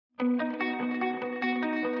This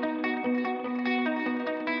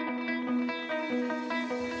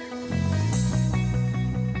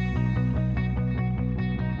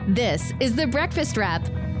is The Breakfast Wrap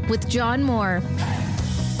with John Moore.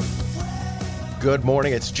 Good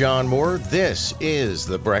morning, it's John Moore. This is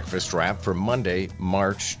The Breakfast Wrap for Monday,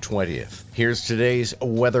 March 20th. Here's today's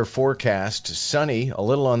weather forecast. Sunny, a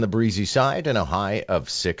little on the breezy side, and a high of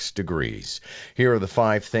 6 degrees. Here are the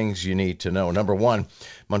 5 things you need to know. Number 1,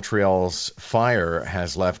 Montreal's fire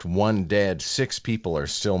has left 1 dead. 6 people are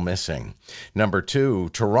still missing. Number 2,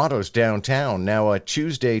 Toronto's downtown, now a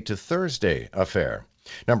Tuesday to Thursday affair.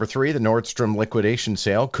 Number 3, the Nordstrom liquidation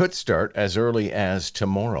sale could start as early as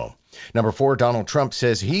tomorrow. Number 4, Donald Trump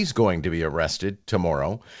says he's going to be arrested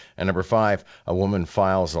tomorrow. And number 5, a woman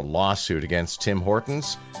files a lawsuit against Tim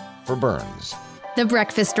Hortons for burns. The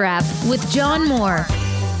Breakfast Wrap with John Moore.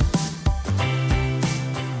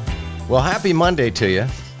 Well, happy Monday to you.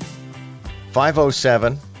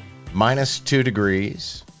 5:07, minus 2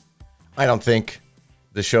 degrees. I don't think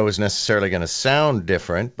the show is necessarily going to sound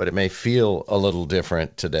different, but it may feel a little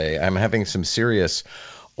different today. I'm having some serious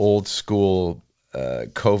old school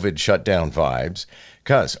COVID shutdown vibes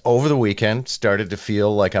because over the weekend started to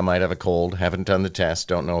feel like I might have a cold. Haven't done the test.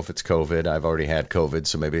 Don't know if it's COVID. I've already had COVID,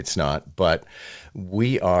 so maybe it's not. But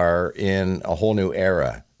we are in a whole new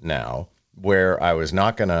era now where I was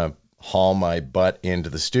not going to haul my butt into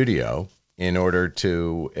the studio in order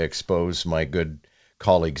to expose my good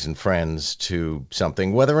colleagues and friends to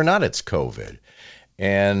something, whether or not it's COVID.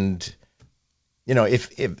 And, you know, I was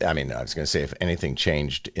going to say if anything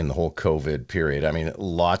changed in the whole COVID period, I mean,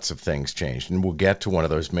 lots of things changed. And we'll get to one of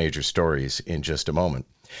those major stories in just a moment.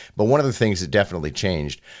 But one of the things that definitely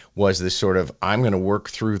changed was this sort of, I'm going to work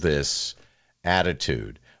through this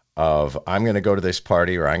attitude of I'm going to go to this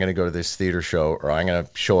party or I'm going to go to this theater show or I'm going to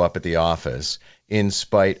show up at the office in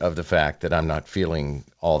spite of the fact that I'm not feeling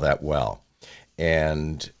all that well.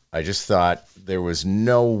 And I just thought there was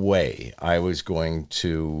no way I was going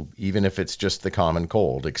to, even if it's just the common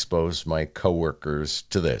cold, expose my coworkers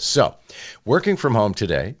to this. So, working from home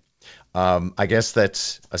today, I guess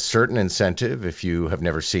that's a certain incentive. If you have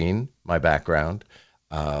never seen my background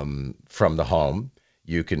from the home,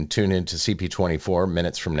 you can tune into CP24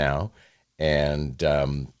 minutes from now and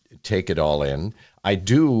take it all in. I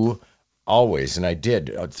do always, and I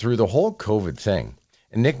did through the whole COVID thing.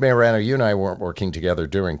 And Nick Mayorano, you and I weren't working together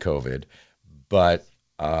during COVID, but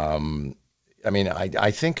I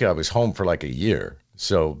think I was home for like a year,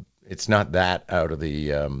 so it's not that out of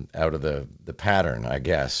the pattern, I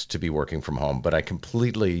guess, to be working from home. But I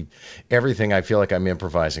completely, everything I feel like I'm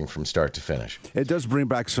improvising from start to finish. It does bring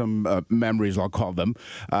back some memories, I'll call them,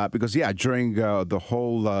 because during the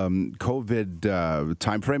whole COVID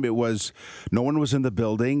time frame, it was no one was in the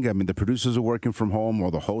building. I mean, the producers are working from home,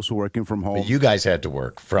 or the hosts are working from home. But you guys had to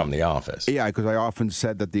work from the office. Yeah, because I often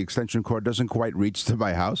said that the extension cord doesn't quite reach to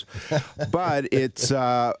my house, but it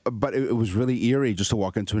was really eerie just to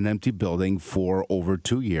walk into an empty building for over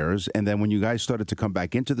 2 years, and then when you guys started to come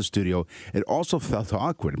back into the studio, it also felt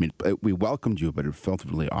awkward. I mean, we welcomed you, but it felt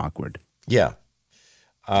really awkward. Yeah.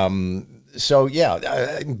 But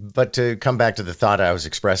to come back to the thought I was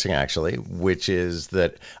expressing, actually, which is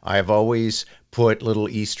that I've always put little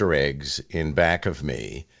Easter eggs in back of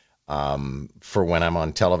me for when I'm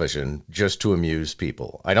on television, just to amuse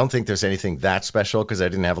people. I don't think there's anything that special because I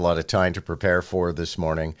didn't have a lot of time to prepare for this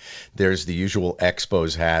morning. There's the usual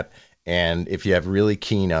Expos hat, and if you have really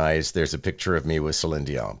keen eyes, there's a picture of me with Celine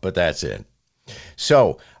Dion, but that's it.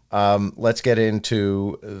 So let's get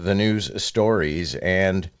into the news stories.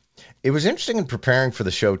 And it was interesting in preparing for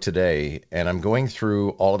the show today, and I'm going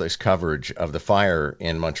through all this coverage of the fire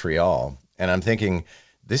in Montreal, and I'm thinking,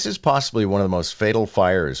 this is possibly one of the most fatal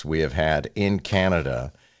fires we have had in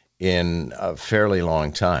Canada in a fairly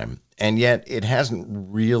long time. And yet it hasn't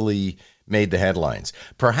really made the headlines,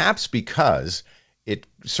 perhaps because it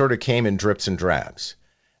sort of came in drips and drabs.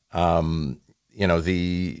 We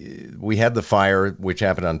had the fire, which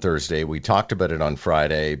happened on Thursday. We talked about it on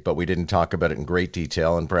Friday, but we didn't talk about it in great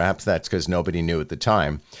detail. And perhaps that's because nobody knew at the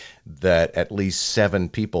time that at least 7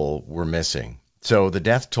 people were missing. So the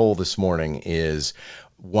death toll this morning is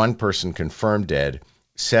 1 person confirmed dead,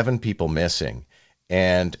 7 people missing,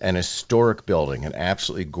 and an historic building, an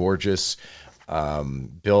absolutely gorgeous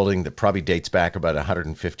building that probably dates back about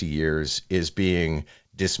 150 years, is being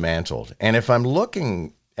dismantled. And if I'm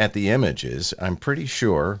looking at the images, I'm pretty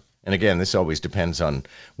sure, and again, this always depends on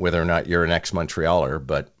whether or not you're an ex-Montrealer,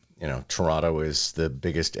 but Toronto is the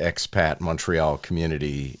biggest expat Montreal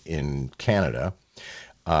community in Canada.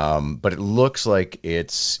 But it looks like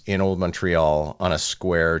it's in Old Montreal on a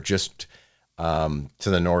square just to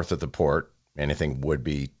the north of the port. Anything would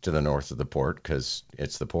be to the north of the port because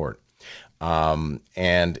it's the port. And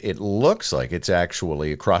it looks like it's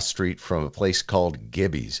actually across the street from a place called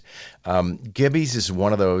Gibby's. Gibby's is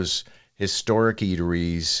one of those historic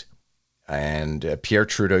eateries, and Pierre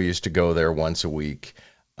Trudeau used to go there once a week.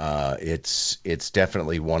 It's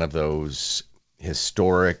definitely one of those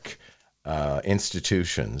historic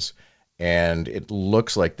institutions, and it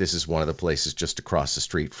looks like this is one of the places just across the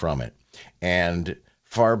street from it. And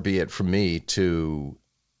far be it from me to,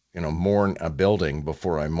 mourn a building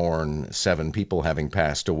before I mourn 7 people having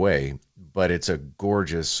passed away, but it's a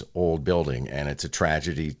gorgeous old building, and it's a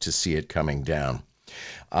tragedy to see it coming down.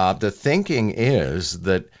 The thinking is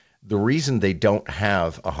that the reason they don't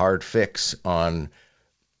have a hard fix on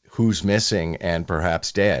who's missing and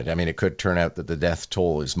perhaps dead, I mean, it could turn out that the death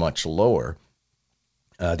toll is much lower.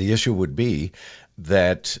 The issue would be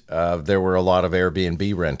that there were a lot of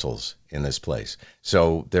Airbnb rentals in this place.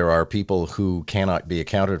 So there are people who cannot be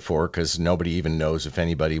accounted for because nobody even knows if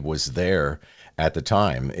anybody was there at the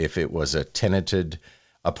time, if it was a tenanted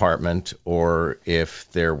apartment or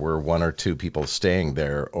if there were 1 or 2 people staying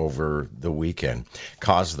there over the weekend.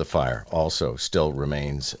 Cause of the fire also still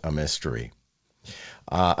remains a mystery.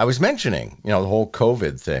 I was mentioning, the whole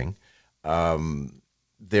COVID thing.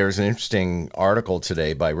 There's an interesting article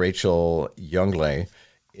today by Rachel Youngley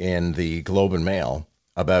in the Globe and Mail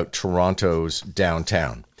about Toronto's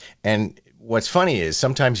downtown. And what's funny is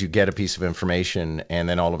sometimes you get a piece of information and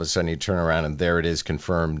then all of a sudden you turn around and there it is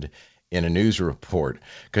confirmed in a news report.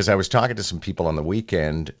 Because I was talking to some people on the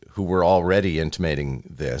weekend who were already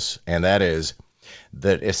intimating this, and that is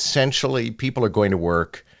that essentially people are going to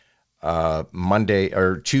work Monday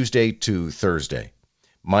or Tuesday to Thursday.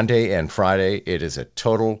 Monday and Friday, it is a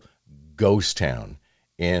total ghost town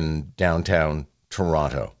in downtown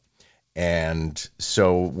Toronto. And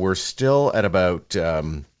so we're still at about,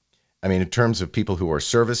 in terms of people who are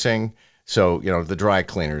servicing, so, the dry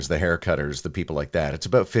cleaners, the hair cutters, the people like that, it's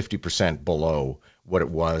about 50% below what it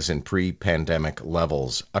was in pre-pandemic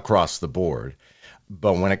levels across the board.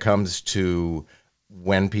 But when it comes to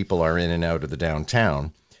when people are in and out of the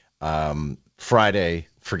downtown, Friday,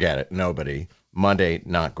 forget it, nobody. Monday,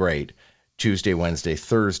 not great. Tuesday, Wednesday,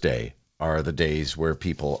 Thursday are the days where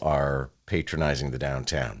people are patronizing the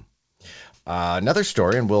downtown. Another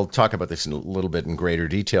story, and we'll talk about this in a little bit in greater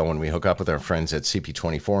detail when we hook up with our friends at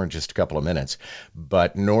CP24 in just a couple of minutes.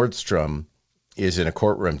 But Nordstrom is in a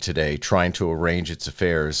courtroom today trying to arrange its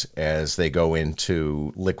affairs as they go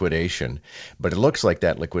into liquidation. But it looks like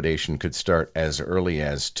that liquidation could start as early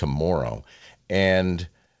as tomorrow. And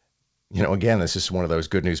again, this is one of those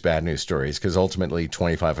good news, bad news stories because ultimately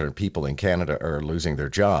 2,500 people in Canada are losing their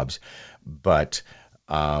jobs. But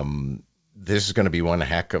this is going to be one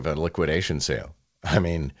heck of a liquidation sale. I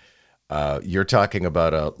mean, you're talking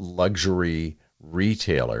about a luxury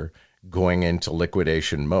retailer going into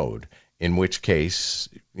liquidation mode, in which case,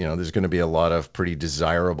 there's going to be a lot of pretty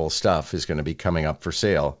desirable stuff is going to be coming up for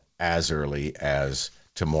sale as early as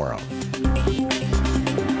tomorrow.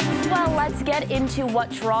 Well, let's get into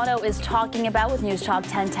what Toronto is talking about with News Talk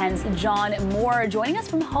 1010's John Moore joining us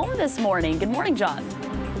from home this morning. Good morning, John.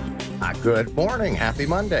 Good morning. Happy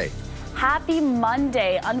Monday. Happy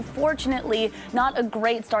Monday. Unfortunately, not a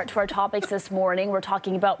great start to our topics this morning. We're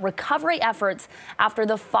talking about recovery efforts after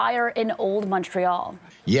the fire in Old Montreal.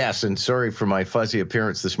 Yes, and sorry for my fuzzy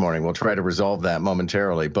appearance this morning. We'll try to resolve that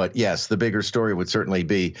momentarily. But yes, the bigger story would certainly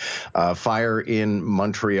be fire in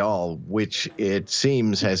Montreal, which it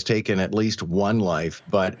seems has taken at least 1 life,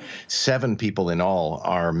 but 7 people in all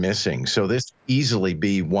are missing. So this easily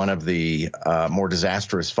be one of the more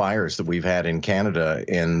disastrous fires that we've had in Canada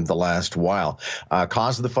in the last while.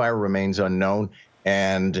 Cause of the fire remains unknown.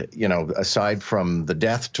 And, aside from the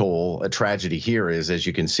death toll, a tragedy here is, as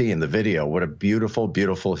you can see in the video, what a beautiful,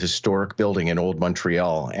 beautiful historic building in Old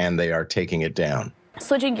Montreal, and they are taking it down.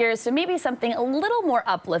 Switching gears to maybe something a little more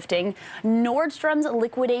uplifting, Nordstrom's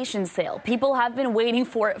liquidation sale. People have been waiting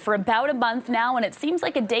for it for about a month now, and it seems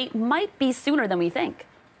like a date might be sooner than we think.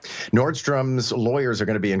 Nordstrom's lawyers are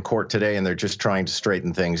going to be in court today, and they're just trying to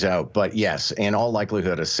straighten things out. But yes, in all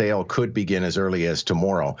likelihood, a sale could begin as early as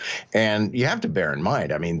tomorrow. And you have to bear in mind,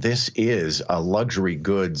 this is a luxury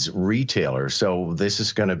goods retailer. So this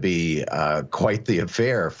is going to be quite the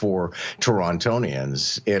affair for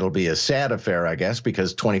Torontonians. It'll be a sad affair, I guess,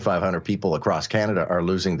 because 2,500 people across Canada are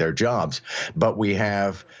losing their jobs. But we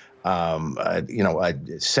have several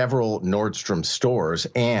Nordstrom stores,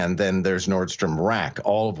 and then there's Nordstrom Rack,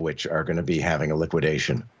 all of which are going to be having a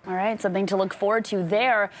liquidation. All right, something to look forward to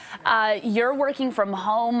there. You're working from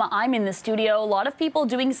home. I'm in the studio. A lot of people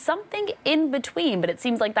doing something in between, but it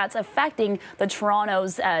seems like that's affecting the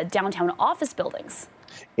Toronto's downtown office buildings.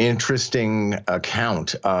 Interesting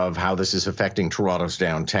account of how this is affecting Toronto's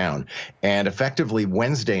downtown. And effectively,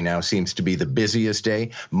 Wednesday now seems to be the busiest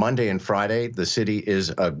day. Monday and Friday, the city is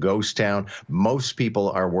a ghost town. Most people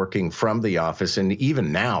are working from the office. And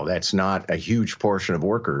even now, that's not a huge portion of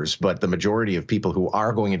workers, but the majority of people who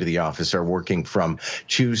are going into the office are working from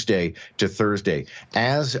Tuesday to Thursday.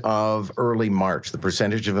 As of early March, the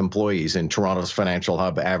percentage of employees in Toronto's financial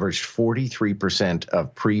hub averaged 43%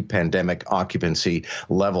 of pre-pandemic occupancy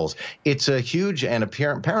levels. It's a huge and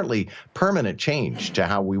apparently permanent change to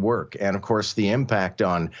how we work. And of course, the impact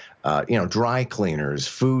on dry cleaners,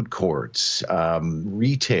 food courts,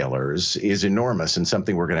 retailers is enormous and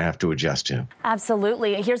something we're going to have to adjust to.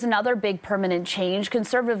 Absolutely. Here's another big permanent change.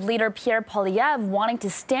 Conservative leader Pierre Poilievre wanting to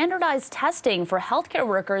standardize testing for healthcare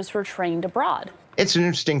workers who are trained abroad. It's an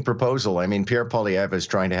interesting proposal. I mean, Pierre Poilievre is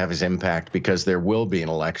trying to have his impact because there will be an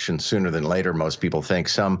election sooner than later, most people think.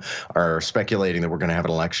 Some are speculating that we're going to have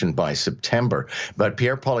an election by September. But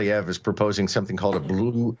Pierre Poilievre is proposing something called a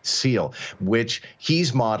blue seal, which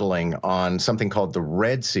he's modeling on something called the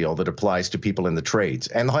red seal that applies to people in the trades.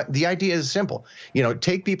 And the idea is simple.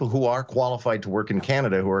 Take people who are qualified to work in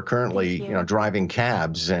Canada, who are currently, driving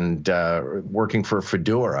cabs and working for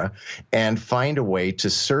Fedora, and find a way to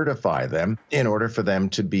certify them in order for them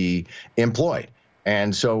to be employed.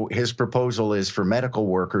 And so his proposal is for medical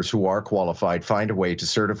workers who are qualified, find a way to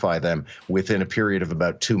certify them within a period of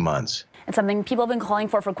about 2 months. It's something people have been calling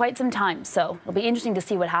for quite some time, so it'll be interesting to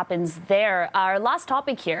see what happens there. Our last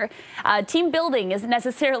topic here, team building isn't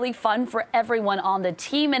necessarily fun for everyone on the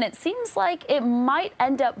team, and it seems like it might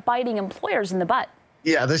end up biting employers in the butt.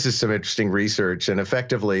 Yeah, this is some interesting research, and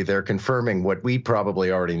effectively they're confirming what we probably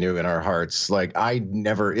already knew in our hearts. Like,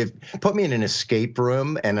 put me in an escape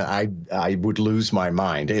room and I would lose my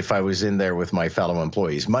mind if I was in there with my fellow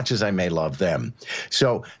employees, much as I may love them.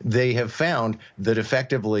 So they have found that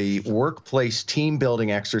effectively workplace team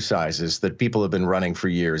building exercises that people have been running for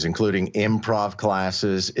years, including improv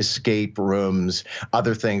classes, escape rooms,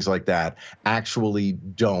 other things like that, actually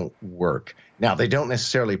don't work. Now, they don't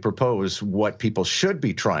necessarily propose what people should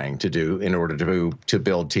be trying to do in order to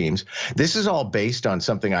build teams. This is all based on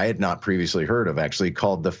something I had not previously heard of, actually,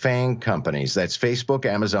 called the FANG companies. That's Facebook,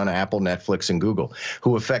 Amazon, Apple, Netflix, and Google,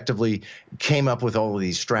 who effectively came up with all of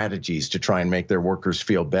these strategies to try and make their workers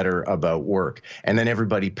feel better about work. And then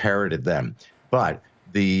everybody parroted them. But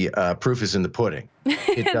the proof is in the pudding.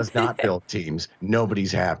 It does not build teams.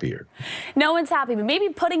 Nobody's happier. No one's happy, but maybe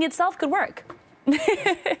pudding itself could work.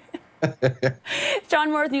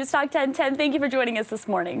 John Moore with News Talk 1010, thank you for joining us this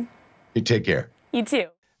morning. You take care. You too.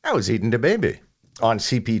 That was Eden DeBaby on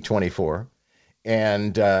CP24.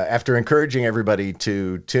 And after encouraging everybody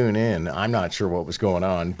to tune in, I'm not sure what was going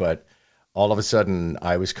on, but all of a sudden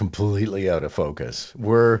I was completely out of focus.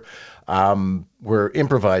 We're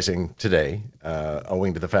improvising today,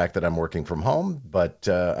 owing to the fact that I'm working from home, but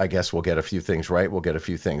I guess we'll get a few things right, we'll get a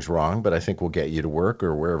few things wrong, but I think we'll get you to work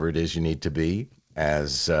or wherever it is you need to be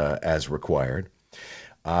as required.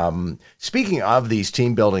 Speaking of these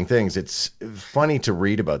team building things, it's funny to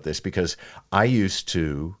read about this because I used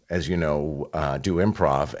to, as you know, do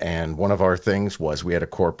improv, and one of our things was we had a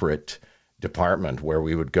corporate department where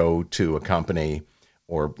we would go to a company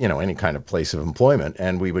or, any kind of place of employment,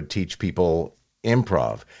 and we would teach people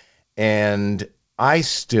improv. And I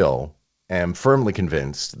still am firmly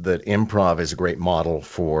convinced that improv is a great model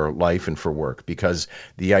for life and for work, because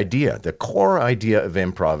the core idea of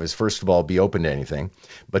improv is, first of all, be open to anything.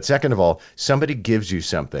 But second of all, somebody gives you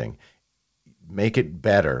something, make it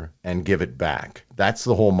better and give it back. That's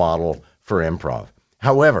the whole model for improv.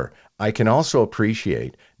 However, I can also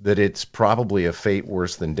appreciate that it's probably a fate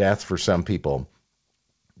worse than death for some people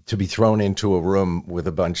to be thrown into a room with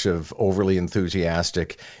a bunch of overly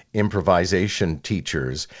enthusiastic improvisation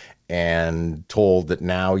teachers and told that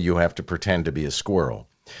now you have to pretend to be a squirrel.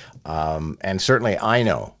 And certainly I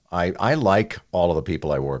know, I like all of the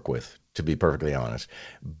people I work with, to be perfectly honest.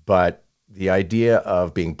 But the idea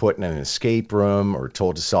of being put in an escape room or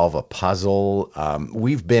told to solve a puzzle,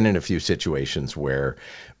 we've been in a few situations where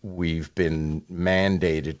we've been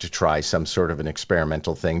mandated to try some sort of an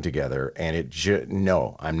experimental thing together. And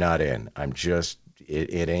no, I'm not in.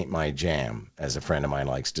 It ain't my jam, as a friend of mine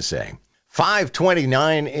likes to say.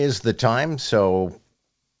 5:29 is the time, so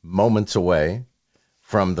moments away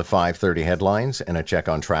from the 5:30 headlines and a check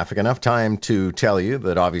on traffic. Enough time to tell you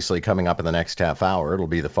that obviously coming up in the next half hour, it'll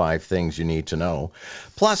be the 5 things you need to know.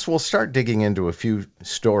 Plus, we'll start digging into a few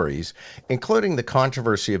stories, including the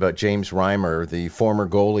controversy about James Reimer, the former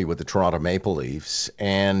goalie with the Toronto Maple Leafs.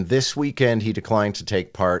 And this weekend, he declined to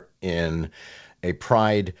take part in a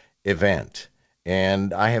Pride event.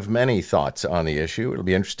 And I have many thoughts on the issue. It'll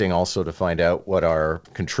be interesting also to find out what our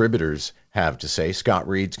contributors have to say. Scott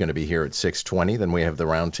Reed's going to be here at 6:20. Then we have the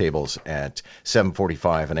roundtables at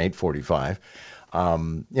 7:45 and 8:45.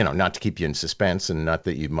 Not to keep you in suspense, and not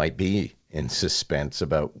that you might be in suspense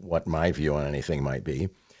about what my view on anything might be.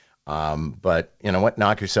 But you know what?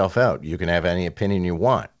 Knock yourself out. You can have any opinion you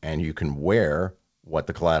want, and you can wear what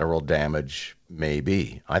the collateral damage may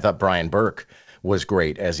be. I thought Brian Burke was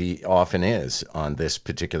great, as he often is on this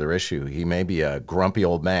particular issue. He may be a grumpy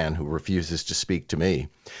old man who refuses to speak to me,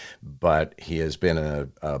 but he has been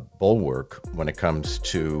a bulwark when it comes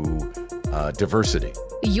to diversity.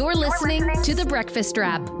 You're listening to The Breakfast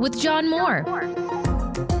Wrap with John Moore.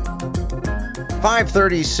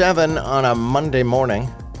 5:37 on a Monday morning.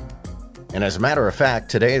 And as a matter of fact,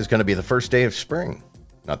 today is going to be the first day of spring.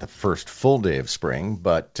 Not the first full day of spring,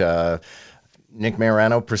 but Nick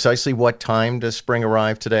Marano, precisely what time does spring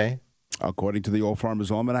arrive today? According to the Old Farmer's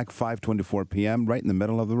Almanac, 5:24 p.m., right in the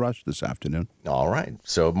middle of the rush this afternoon. All right.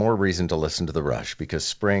 So more reason to listen to the rush, because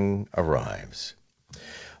spring arrives.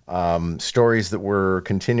 Stories that we're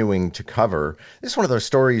continuing to cover. This is one of those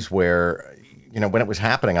stories where, when it was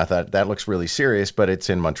happening, I thought that looks really serious, but it's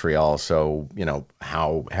in Montreal. So,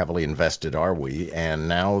 how heavily invested are we? And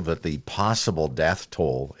now that the possible death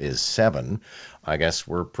toll is 7, I guess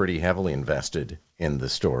we're pretty heavily invested in the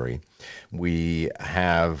story. We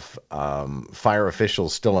have fire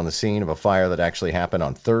officials still on the scene of a fire that actually happened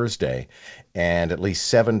on Thursday, and at least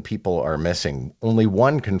 7 people are missing. Only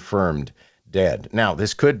 1 confirmed dead. Now,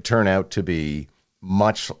 this could turn out to be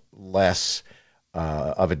much less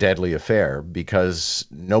of a deadly affair, because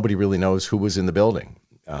nobody really knows who was in the building.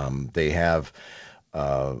 They have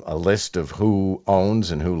a list of who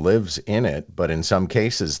owns and who lives in it, but in some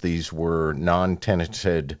cases these were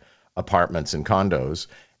non-tenanted apartments and condos,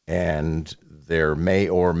 and there may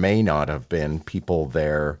or may not have been people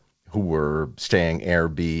there who were staying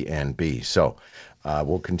Airbnb. So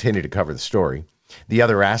we'll continue to cover the story. The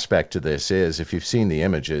other aspect to this is, if you've seen the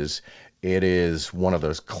images, it is one of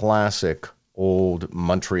those classic old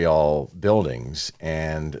Montreal buildings,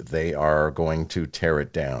 and they are going to tear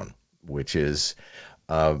it down, which is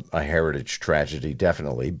a heritage tragedy,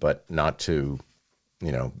 definitely, but not to,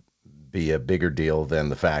 be a bigger deal than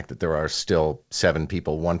the fact that there are still 7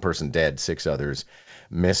 people, 1 person dead, 6 others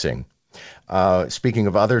missing. Speaking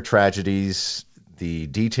of other tragedies, the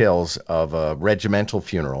details of a regimental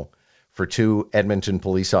funeral for 2 Edmonton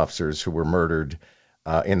police officers who were murdered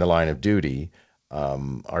in the line of duty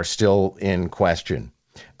are still in question.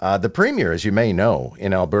 The Premier, as you may know,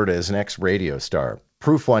 in Alberta is an ex-radio star.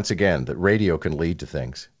 Proof once again that radio can lead to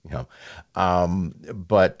things.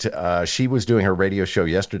 But she was doing her radio show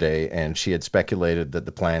yesterday, and she had speculated that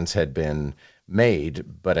the plans had been made,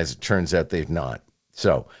 but as it turns out, they've not.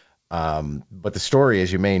 So, but the story,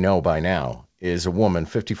 as you may know by now, is a woman,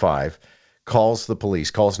 55, calls the police,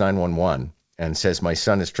 calls 911, and says, "My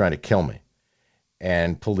son is trying to kill me."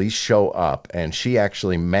 And police show up, and she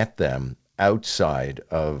actually met them outside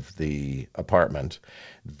of the apartment.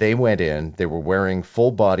 They went in. They were wearing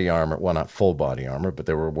full body armor. Well, not full body armor, but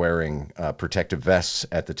they were wearing protective vests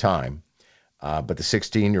at the time. But the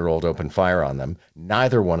 16-year-old opened fire on them.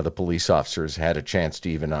 Neither one of the police officers had a chance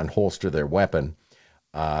to even unholster their weapon,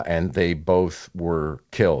 and they both were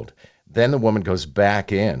killed. Then the woman goes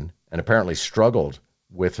back in and apparently struggled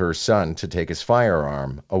with her son to take his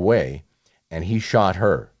firearm away, and he shot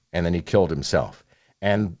her, and then he killed himself.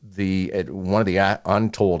 And one of the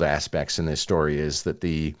untold aspects in this story is that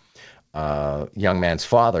the young man's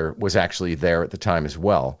father was actually there at the time as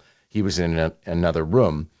well. He was in another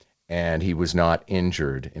room, and he was not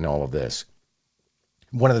injured in all of this.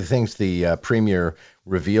 One of the things the Premier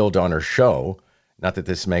revealed on her show, not that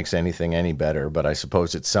this makes anything any better, but I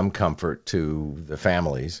suppose it's some comfort to the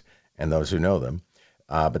families and those who know them,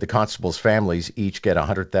 but the constables' families each get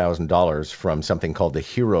 $100,000 from something called the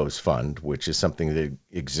Heroes Fund, which is something that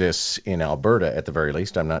exists in Alberta at the very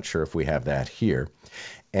least. I'm not sure if we have that here.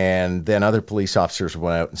 And then other police officers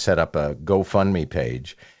went out and set up a GoFundMe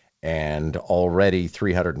page, and already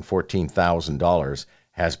 $314,000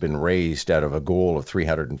 has been raised out of a goal of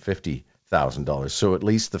 $350,000. So at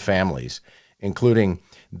least the families, including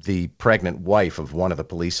the pregnant wife of one of the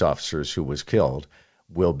police officers who was killed,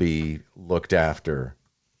 will be looked after.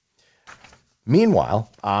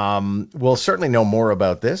 Meanwhile, we'll certainly know more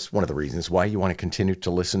about this. One of the reasons why you want to continue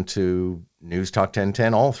to listen to News Talk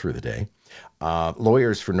 1010 all through the day.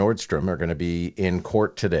 Lawyers for Nordstrom are going to be in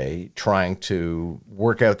court today trying to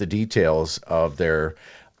work out the details of their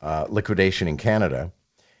liquidation in Canada.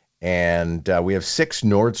 And we have 6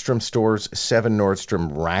 Nordstrom stores, 7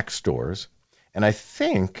 Nordstrom Rack stores. And I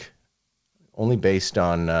think, only based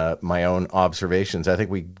on my own observations, I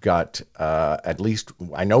think we got at least,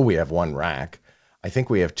 I know we have 1 Rack. I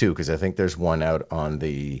think we have 2 because I think there's one out on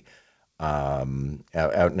the, out in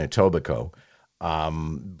Etobicoke.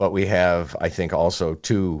 But we have, I think, also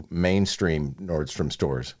 2 mainstream Nordstrom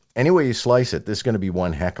stores. Any way you slice it, this is going to be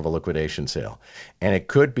one heck of a liquidation sale. And it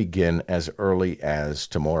could begin as early as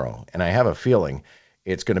tomorrow. And I have a feeling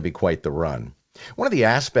it's going to be quite the run. One of the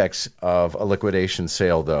aspects of a liquidation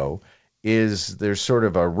sale, though, is there's sort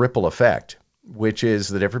of a ripple effect, which is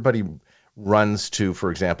that everybody runs to,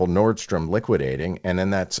 for example, Nordstrom liquidating, and then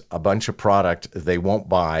that's a bunch of product they won't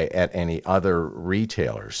buy at any other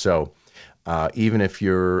retailer. So even if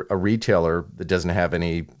you're a retailer that doesn't have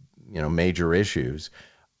any, major issues,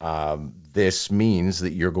 this means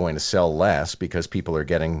that you're going to sell less because people are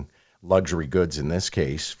getting luxury goods in this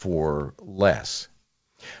case for less.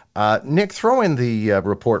 Nick, throw in the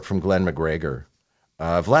report from Glenn McGregor.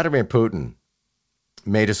 Vladimir Putin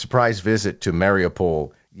made a surprise visit to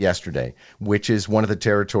Mariupol yesterday, which is one of the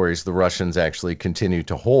territories the Russians actually continue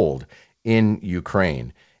to hold in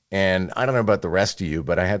Ukraine. And I don't know about the rest of you,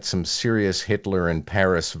 but I had some serious Hitler in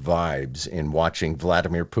Paris vibes in watching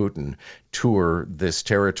Vladimir Putin tour this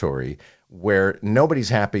territory where nobody's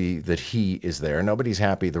happy that he is there. Nobody's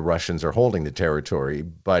happy the Russians are holding the territory,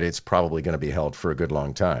 but it's probably going to be held for a good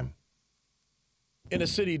long time. In a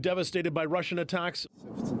city devastated by Russian attacks,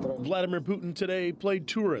 Vladimir Putin today played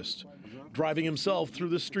tourist, driving himself through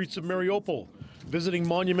the streets of Mariupol, visiting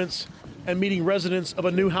monuments and meeting residents of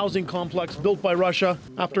a new housing complex built by Russia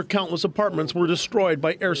after countless apartments were destroyed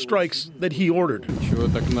by airstrikes that he ordered.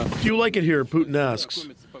 Do you like it here? Putin asks.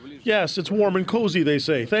 Yes, it's warm and cozy, they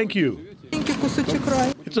say. Thank you.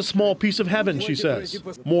 It's a small piece of heaven, she says.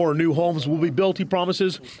 More new homes will be built, he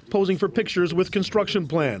promises, posing for pictures with construction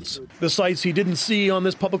plans. The sites he didn't see on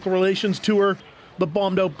this public relations tour, the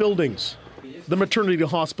bombed-out buildings, the maternity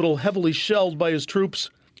hospital heavily shelled by his troops,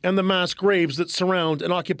 and the mass graves that surround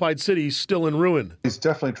an occupied city still in ruin. He's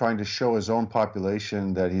definitely trying to show his own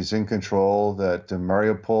population that he's in control, that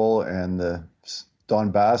Mariupol and the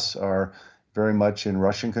Donbass are very much in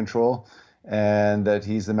Russian control, and that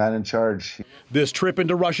he's the man in charge. This trip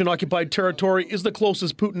into Russian-occupied territory is the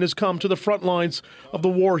closest Putin has come to the front lines of the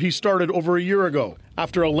war he started over a year ago.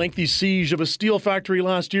 After a lengthy siege of a steel factory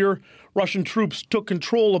last year, Russian troops took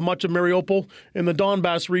control of much of Mariupol in the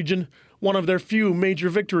Donbass region, one of their few major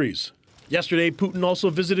victories. Yesterday, Putin also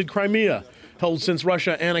visited Crimea, held since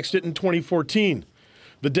Russia annexed it in 2014.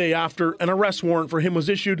 The day after, an arrest warrant for him was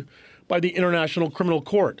issued by the International Criminal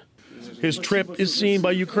Court. His trip is seen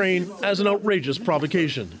by Ukraine as an outrageous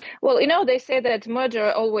provocation. Well, they say that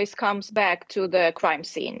murder always comes back to the crime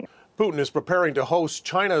scene. Putin is preparing to host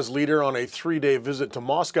China's leader on a 3-day visit to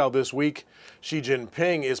Moscow this week. Xi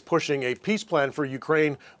Jinping is pushing a peace plan for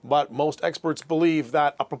Ukraine, but most experts believe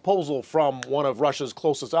that a proposal from one of Russia's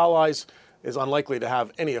closest allies is unlikely to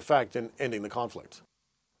have any effect in ending the conflict.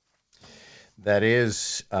 That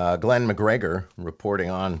is Glenn McGregor reporting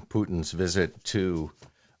on Putin's visit to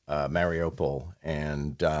Mariupol.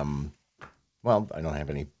 And, well, I don't have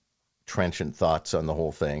any trenchant thoughts on the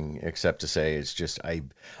whole thing, except to say it's just I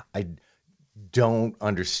don't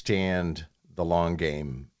understand the long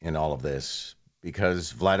game in all of this,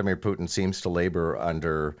 because Vladimir Putin seems to labor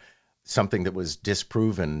under something that was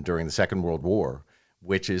disproven during the Second World War,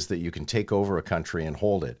 which is that you can take over a country and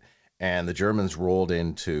hold it. And the Germans rolled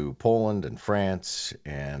into Poland and France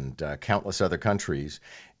and countless other countries.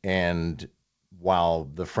 And while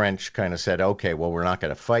the French kind of said, okay, well, we're not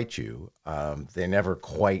going to fight you, they never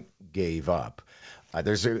quite gave up.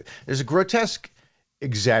 There's a grotesque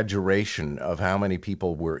exaggeration of how many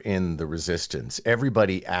people were in the resistance.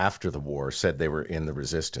 Everybody after the war said they were in the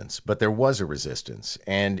resistance, but there was a resistance.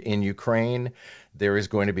 And in Ukraine, there is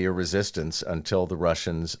going to be a resistance until the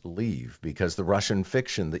Russians leave, because the Russian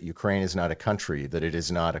fiction that Ukraine is not a country, that it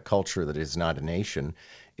is not a culture, that it is not a nation,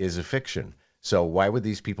 is a fiction. So why would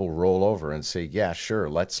these people roll over and say, yeah, sure,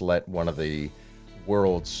 let's let one of the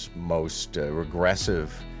world's most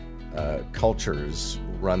regressive cultures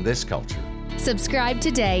run this culture? Subscribe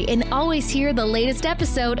today and always hear the latest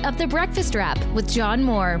episode of The Breakfast Wrap with John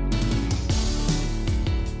Moore.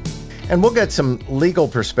 And we'll get some legal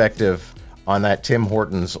perspective on that Tim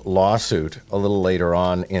Hortons lawsuit a little later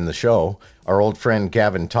on in the show. Our old friend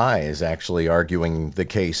Gavin Tighe is actually arguing the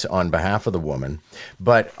case on behalf of the woman.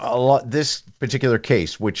 But this particular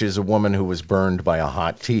case, which is a woman who was burned by a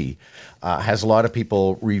hot tea, has a lot of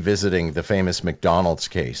people revisiting the famous McDonald's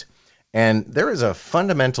case. And there is a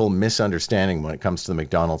fundamental misunderstanding when it comes to the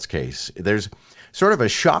McDonald's case. There's sort of a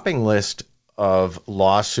shopping list of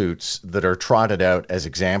lawsuits that are trotted out as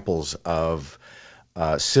examples of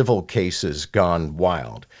civil cases gone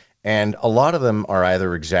wild. And a lot of them are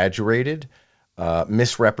either exaggerated,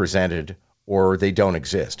 misrepresented, or they don't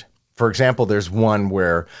exist. For example, there's one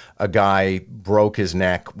where a guy broke his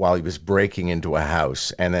neck while he was breaking into a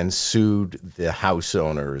house and then sued the house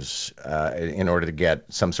owners in order to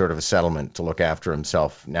get some sort of a settlement to look after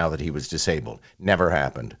himself now that he was disabled. Never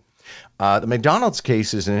happened. The McDonald's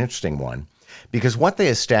case is an interesting one because what they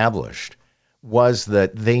established was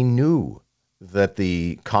that they knew that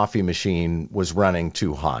the coffee machine was running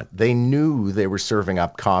too hot. They knew they were serving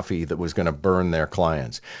up coffee that was going to burn their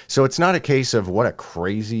clients. So it's not a case of what a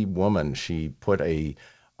crazy woman. She put a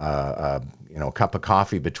cup of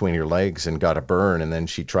coffee between her legs and got a burn, and then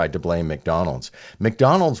she tried to blame McDonald's.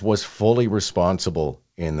 McDonald's was fully responsible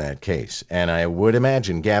in that case, and I would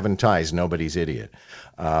imagine Gavin Tighe's nobody's idiot.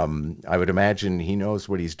 I would imagine he knows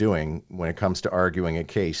what he's doing when it comes to arguing a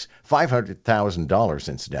case, $500,000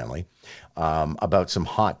 incidentally, about some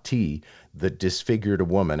hot tea that disfigured a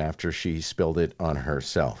woman after she spilled it on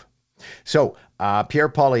herself. So Pierre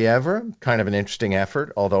Poilievre, kind of an interesting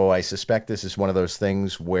effort, although I suspect this is one of those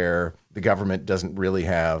things where the government doesn't really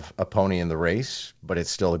have a pony in the race, but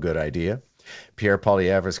it's still a good idea. Pierre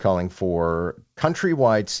Poilievre is calling for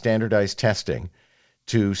countrywide standardized testing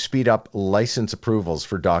to speed up license approvals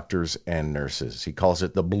for doctors and nurses. He calls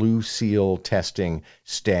it the Blue Seal testing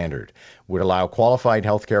standard. Would allow qualified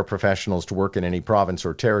healthcare professionals to work in any province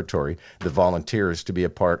or territory that volunteers to be a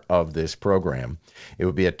part of this program. It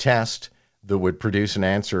would be a test that would produce an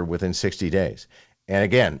answer within 60 days. And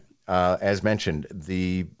again, as mentioned,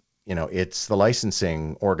 it's the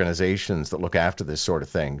licensing organizations that look after this sort of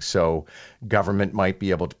thing. So government might be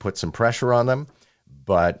able to put some pressure on them,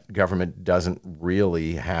 but government doesn't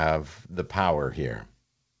really have the power here.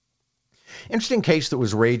 Interesting case that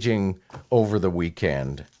was raging over the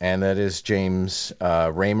weekend, and that is James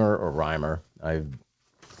Reimer.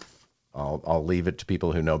 I'll leave it to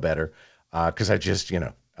people who know better, because I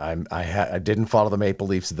didn't follow the Maple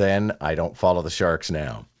Leafs then. I don't follow the Sharks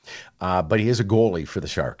now. But he is a goalie for the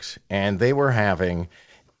Sharks, and they were having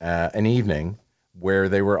an evening where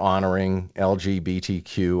they were honoring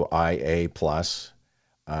LGBTQIA+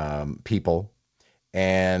 people,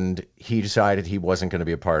 and he decided he wasn't going to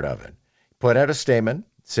be a part of it. Put out a statement,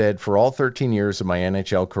 said, "For all 13 years of my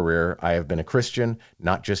NHL career, I have been a Christian,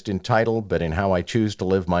 not just in title, but in how I choose to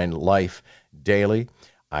live my life daily.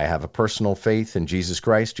 I have a personal faith in Jesus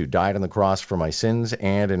Christ, who died on the cross for my sins,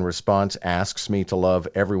 and in response asks me to love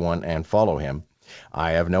everyone and follow him.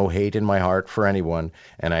 I have no hate in my heart for anyone,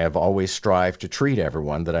 and I have always strived to treat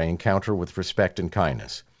everyone that I encounter with respect and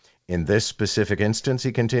kindness. In this specific instance,"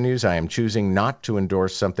 he continues, "I am choosing not to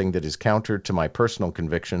endorse something that is counter to my personal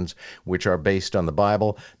convictions, which are based on the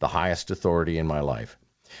Bible, the highest authority in my life."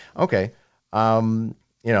 Okay. I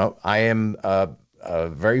am a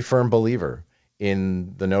very firm believer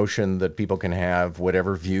in the notion that people can have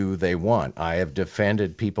whatever view they want. I have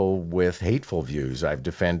defended people with hateful views. I've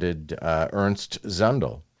defended Ernst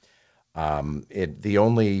Zundel. The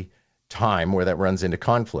only time where that runs into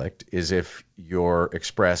conflict is if your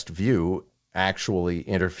expressed view actually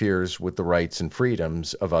interferes with the rights and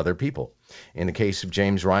freedoms of other people. In the case of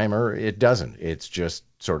James Reimer, it doesn't. It's just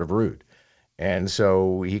sort of rude. And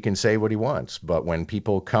so he can say what he wants. But when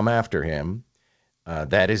people come after him,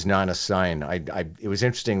 that is not a sign. It was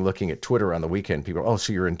interesting looking at Twitter on the weekend. People,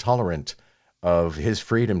 so you're intolerant of his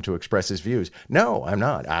freedom to express his views. No, I'm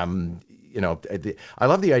not. I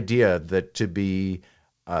love the idea that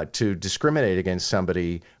to discriminate against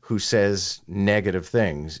somebody who says negative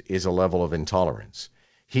things is a level of intolerance.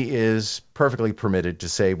 He is perfectly permitted to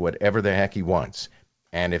say whatever the heck he wants.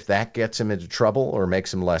 And if that gets him into trouble or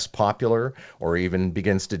makes him less popular or even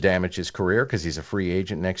begins to damage his career because he's a free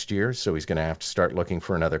agent next year, so he's going to have to start looking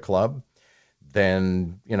for another club,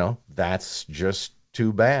 then, that's just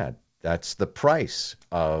too bad. That's the price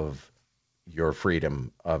of your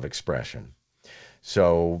freedom of expression.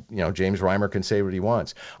 So, James Reimer can say what he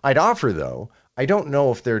wants. I'd offer, though, I don't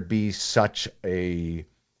know if there'd be such a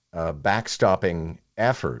backstopping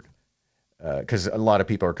effort, because a lot of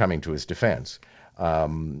people are coming to his defense.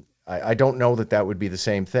 I don't know that would be the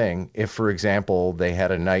same thing if, for example, they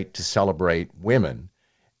had a night to celebrate women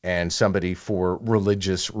and somebody for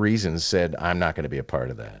religious reasons said, I'm not going to be a part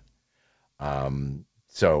of that.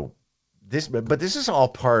 But this is all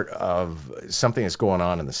part of something that's going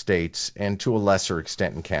on in the States and to a lesser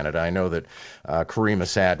extent in Canada. I know that Kareem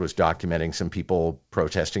Assad was documenting some people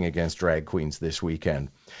protesting against drag queens this weekend.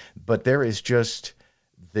 But there is just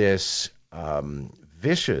this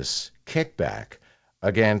vicious kickback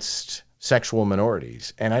against sexual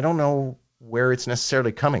minorities. And I don't know where it's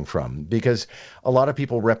necessarily coming from, because a lot of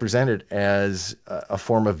people represent it as a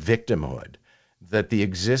form of victimhood. That the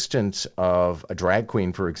existence of a drag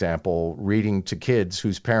queen, for example, reading to kids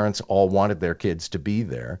whose parents all wanted their kids to be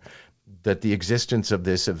there, that the existence of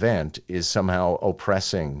this event is somehow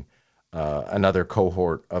oppressing another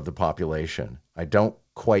cohort of the population. I don't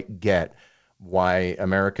quite get why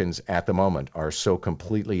Americans at the moment are so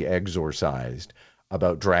completely exorcised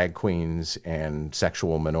about drag queens and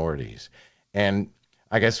sexual minorities. And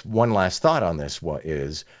I guess one last thought on this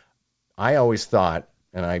is, I always thought,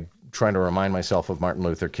 and I'm trying to remind myself of Martin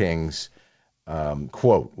Luther King's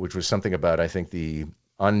quote, which was something about, I think, the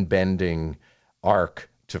unbending arc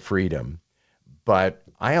to freedom. But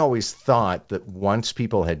I always thought that once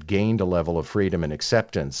people had gained a level of freedom and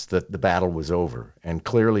acceptance, that the battle was over. And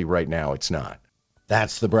clearly right now it's not.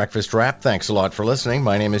 That's The Breakfast Wrap. Thanks a lot for listening.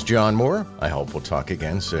 My name is John Moore. I hope we'll talk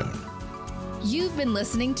again soon. You've been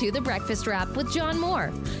listening to The Breakfast Wrap with John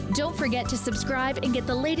Moore. Don't forget to subscribe and get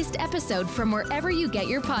the latest episode from wherever you get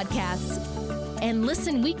your podcasts. And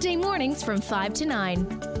listen weekday mornings from 5 to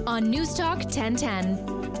 9 on News Talk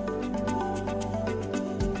 1010.